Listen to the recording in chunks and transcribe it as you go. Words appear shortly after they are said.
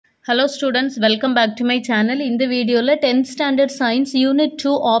Hello students, welcome back to my channel. In the video, 10th standard science unit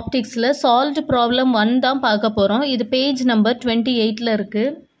 2 optics solved problem 1 தான் பார்க்க போறோம். இது page number 28 இருக்கு.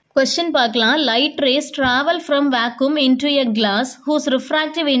 Question பார்க்கலாம். Light rays travel from vacuum into a glass whose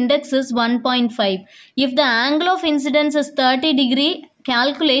refractive index is 1.5. If the angle of incidence is 30 degree,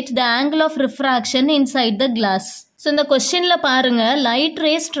 calculate the angle of refraction inside the glass. So இந்த கொஸ்டின்ல பாருங்க, light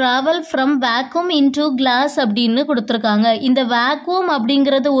race travel from vacuum into class அப்படின்னு கொடுத்துருக்காங்க. இந்த vacuum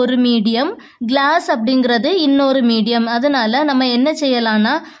அப்படிங்கிறது ஒரு medium, class அப்படிங்கிறது இன்னொரு மீடியம். அதனால நம்ம என்ன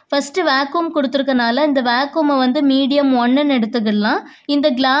செய்யலாம்னா, ஃபர்ஸ்ட் வேக்யூம் கொடுத்துருக்கனால இந்த வேக்யூமை வந்து மீடியம் 1ன்னு எடுத்துக்கலாம், இந்த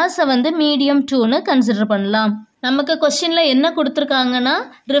கிளாஸை வந்து மீடியம் 2ன்னு கன்சிடர் பண்ணலாம். நமக்கு கொஸ்டின்ல என்ன கொடுத்துருக்காங்கன்னா,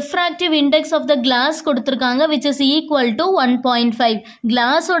 refractive index of the class கொடுத்துருக்காங்க which is equal to 1.5.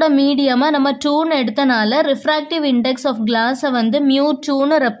 கிளாஸோட மீடியமா நம்ம 2ன்னு எடுத்தனால ரிஃப்ராக்டிவ் இண்டெக்ஸ் ஆஃப் கிளாஸை வந்து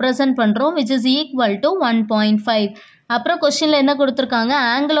μ2ன்னு ரெப்ரசன்ட் பண்ணுறோம் which is equal to 1.5. அப்புறம் கொஸ்டின்ல என்ன கொடுத்துருக்காங்க,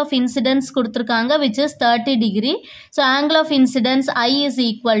 ஆங்கிள் ஆஃப் இன்சிடென்ஸ் கொடுத்துருக்காங்க which is 30 degree. So angle of incidence I is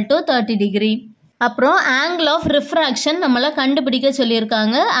equal to 30 degree. அப்புறம் ஆங்கிள் ஆஃப் ரிஃப்ராக்ஷன் நம்மளை கண்டுபிடிக்க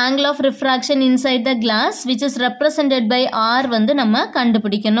சொல்லியிருக்காங்க. Angle of refraction inside the class which is represented by R வந்து நம்ம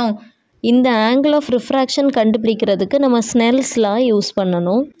கண்டுபிடிக்கணும். இந்த ஆங்கிள் ஆஃப் ரிஃப்ராக்ஷன் கண்டுபிடிக்கிறதுக்கு நம்ம ஸ்னெல்ஸ் லா யூஸ்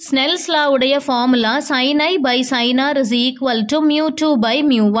பண்ணணும். ஸ்னெல்ஸ் லா உடைய formula sin I by sin R is equal to μ2 by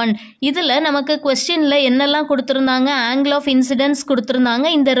μ1. இதில் நமக்கு கொஸ்டினில் என்னெல்லாம் கொடுத்துருந்தாங்க, ஆங்கிள் ஆஃப் இன்சிடென்ஸ் கொடுத்துருந்தாங்க,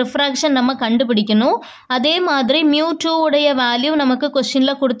 இந்த ரிஃப்ராக்ஷன் நம்ம கண்டுபிடிக்கணும். அதே மாதிரி μ2 உடைய வேல்யூ நமக்கு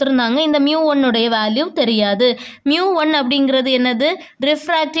கொஸ்டினில் கொடுத்துருந்தாங்க, இந்த μ1 உடைய வேல்யூ தெரியாது. μ1 அப்படிங்கிறது என்னது,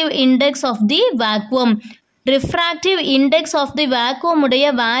 refractive index of the vacuum. Refractive index of the vacuum உடைய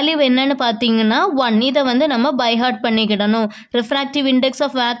வேல்யூ என்னன்னு பார்த்தீங்கன்னா 1. இதை வந்து நம்ம by heart பண்ணிக்கிடணும். Refractive index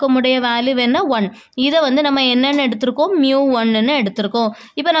of vacuum உடைய வேல்யூ என்ன 1. இதை வந்து நம்ம என்னென்னு எடுத்திருக்கோம், μ1ன்னு எடுத்திருக்கோம்.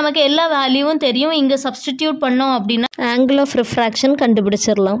 இப்போ நமக்கு எல்லா வேல்யூவும் தெரியும், இங்கே சப்ஸ்டிடியூட் பண்ணோம் அப்படின்னா ஆங்கிள் ஆஃப் ரிஃப்ராக்ஷன்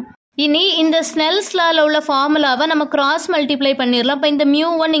கண்டுபிடிச்சிடலாம். இனி இந்த ஸ்னெல்ஸ் லாவில் உள்ள ஃபார்முலாவை நம்ம கிராஸ் மல்டிப்ளை பண்ணிடலாம். இப்போ இந்த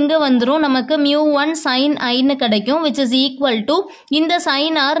μ1 இங்கே வந்துடும், நமக்கு μ1 sin Iன்னு கிடைக்கும் which is equal to இந்த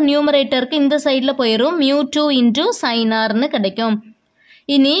sin R நியூமரேட்டருக்கு இந்த சைடில் போயிடும், μ2 into sin Rன்னு கிடைக்கும்.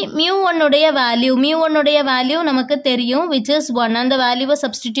 இனி μ1 உடைய வேல்யூ நமக்கு தெரியும் which is 1. அந்த வேல்யூவை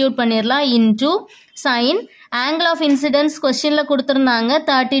சப்ஸ்டிடியூட் பண்ணிடலாம் into sin angle of incidence கொஸ்டினில் கொடுத்துருந்தாங்க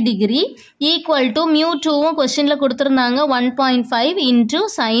 30 degree ஈக்குவல் டு μ2வும் கொஸ்டினில் கொடுத்துருந்தாங்க 1.5 into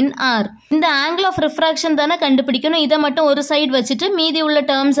sin R. இந்த ஆங்கிள் ஆஃப் ரிஃப்ராக்ஷன் தானே கண்டுபிடிக்கணும். இதை மட்டும் ஒரு சைடு வச்சுட்டு மீதி உள்ள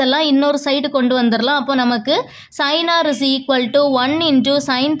டேர்ம்ஸ் எல்லாம் இன்னொரு சைடு கொண்டு வந்துடலாம். அப்போ நமக்கு sin R is equal to 1 into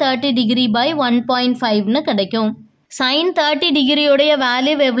sin 30 degree by 1.5ன்னு கிடைக்கும். sin 30 டிகிரியோடைய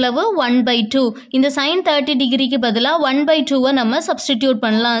வேல்யூ எவ்வளவு, 1/2. இந்த sin 30 டிகிரிக்கு பதிலாக 1/2வை நம்ம சப்ஸ்டிடியூட்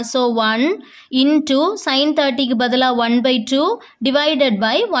பண்ணலாம். ஸோ 1 into sin 30க்கு பதிலாக 1/2 டிவைடட்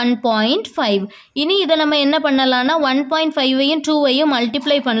பை 1.5. இனி இதை நம்ம என்ன பண்ணலாம்னா 1.5ஐயும் 2ஐயும்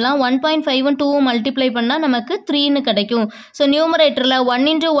மல்டிப்ளை பண்ணலாம். 1.5ம் 2ம் மல்டிப்ளை பண்ணால் நமக்கு 3ன்னு கிடைக்கும். ஸோ நியூமரேட்டரில் 1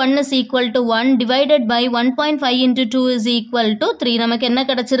 into 1 is equal to 1 divided by 1.5 into 2 is equal to 3. நமக்கு என்ன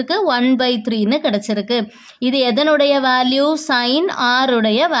கிடச்சிருக்கு, 1/3ன்னு கிடச்சிருக்கு. இது எதனோட வேல்யூ, sin R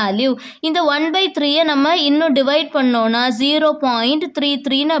உடைய வேல்யூ. இந்த 1/3 நம்ம இன்னும் டிவைட் பண்ணோம்னா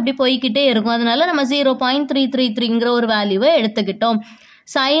 0.33ன்னு அப்படி போய்கிட்டே இருக்கும். அதனால நம்ம 0.333ங்கிற ஒரு வேல்யூவை எடுத்துக்கிட்டோம்.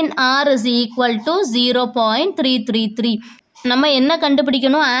 sin R is equal to 0.333. நம்ம என்ன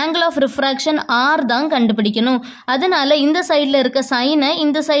கண்டுபிடிக்கணும், ஆங்கிள் ஆஃப் ரிஃப்ராக்ஷன் R தான் கண்டுபிடிக்கணும். அதனால இந்த சைடில் இருக்க சைனை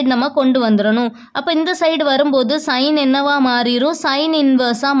இந்த சைடு நம்ம கொண்டு வந்துடணும். அப்போ இந்த சைடு வரும்போது சைன் என்னவா மாறிடும், சைன்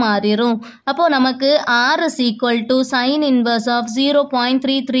இன்வர்ஸாக மாறிடும். அப்போது நமக்கு R is equal to sine inverse of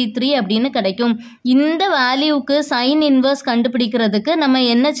 0.333 அப்படின்னு கிடைக்கும். இந்த வேல்யூவுக்கு சைன் இன்வர்ஸ் கண்டுபிடிக்கிறதுக்கு நம்ம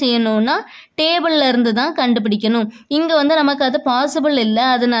என்ன செய்யணும்னா டேபிளில் இருந்து தான் கண்டுபிடிக்கணும். இங்கே வந்து நமக்கு அது பாசிபிள் இல்லை,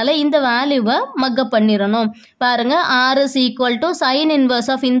 அதனால இந்த வேல்யூவை மக்கப் பண்ணிடணும். பாருங்க, R is equal to sin inverse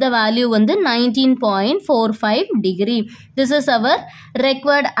of இந்த வேல்யூ வந்து 19.45 degree. This is our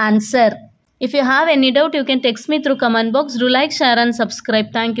required answer. If you have any doubt, you can text me through comment box. Do like, share and subscribe.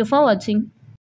 Thank you for watching.